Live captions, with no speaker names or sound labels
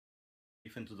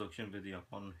brief introduction video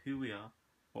on who we are,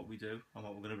 what we do, and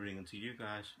what we're going to bring into you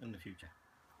guys in the future.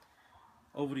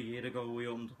 Over a year ago, we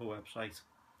opened up a website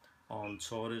on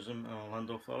tourism in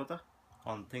Orlando, Florida,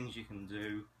 on things you can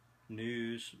do,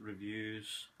 news,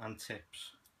 reviews, and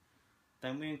tips.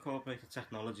 Then we incorporated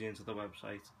technology into the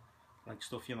website, like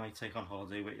stuff you might take on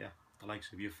holiday with you, the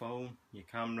likes of your phone, your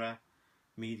camera,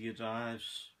 media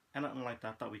drives, anything like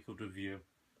that we could review.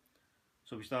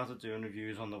 So we started doing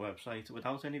reviews on the website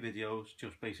without any videos,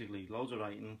 just basically loads of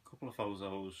writing, couple of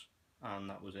photos, and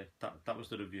that was it. That was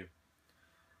the review.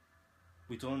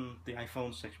 We done the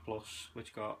iPhone 6 Plus,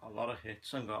 which got a lot of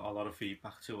hits and got a lot of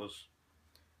feedback to us.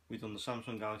 We done the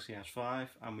Samsung Galaxy S5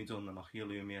 and we done the Nokia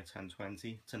Lumia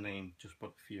 1020, to name just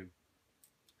but a few.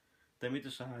 Then we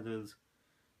decided,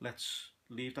 let's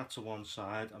leave that to one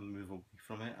side and move away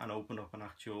from it and open up an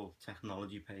actual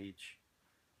technology page.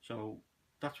 So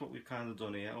that's what we've kind of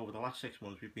done here. Over the last 6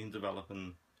 months we've been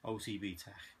developing OTB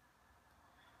tech.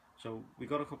 So we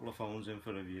got a couple of phones in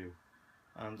for review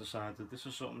and decided this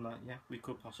is something that we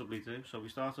could possibly do. So we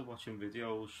started watching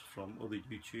videos from other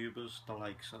YouTubers, the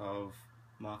likes of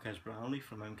Marques Brownlee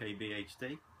from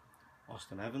MKBHD,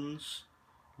 Austin Evans,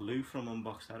 Lou from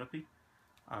Unbox Therapy,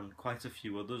 and quite a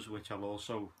few others which I'll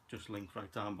also just link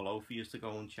right down below for you to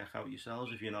go and check out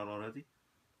yourselves if you're not already.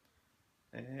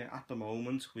 At the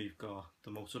moment we've got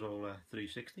the Motorola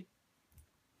 360,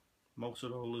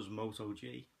 Motorola's Moto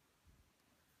G,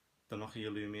 the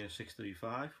Nokia Lumia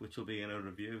 635, which will be in a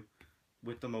review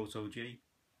with the Moto G.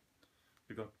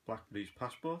 We've got BlackBerry's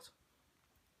Passport,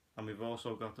 and we've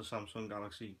also got the Samsung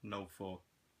Galaxy Note 4.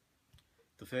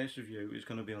 The first review is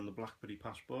going to be on the BlackBerry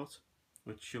Passport,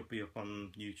 which should be up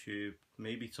on YouTube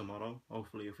maybe tomorrow,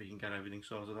 hopefully, if we can get everything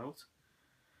sorted out.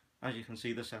 As you can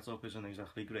see, the setup isn't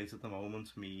exactly great at the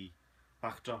moment. My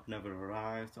backdrop never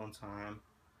arrived on time,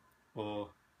 or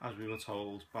as we were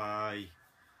told by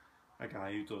a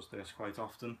guy who does this quite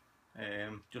often,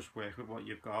 just work with what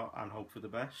you've got and hope for the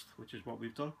best, which is what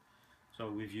we've done.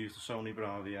 So we've used the Sony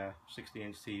Bravia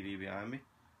 60-inch TV behind me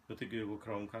with the Google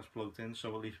Chromecast plugged in,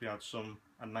 so at least we had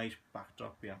a nice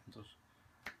backdrop behind us.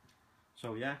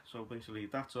 So yeah, so basically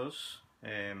that's us.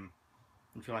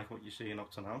 If you like what you're seeing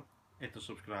up to now, hit the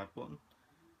subscribe button,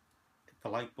 hit the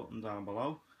like button down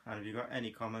below, and if you've got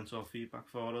any comments or feedback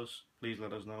for us, please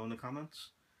let us know in the comments.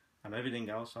 And everything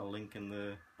else I'll link in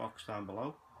the box down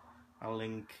below. I'll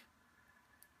link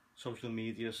social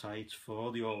media sites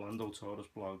for the Orlando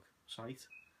Tourist blog site,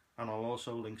 and I'll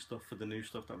also link stuff for the new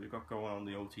stuff that we've got going on,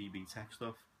 the OTB tech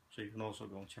stuff, so you can also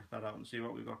go and check that out and see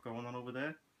what we've got going on over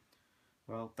there.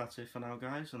 Well, that's it for now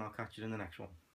guys, and I'll catch you in the next one.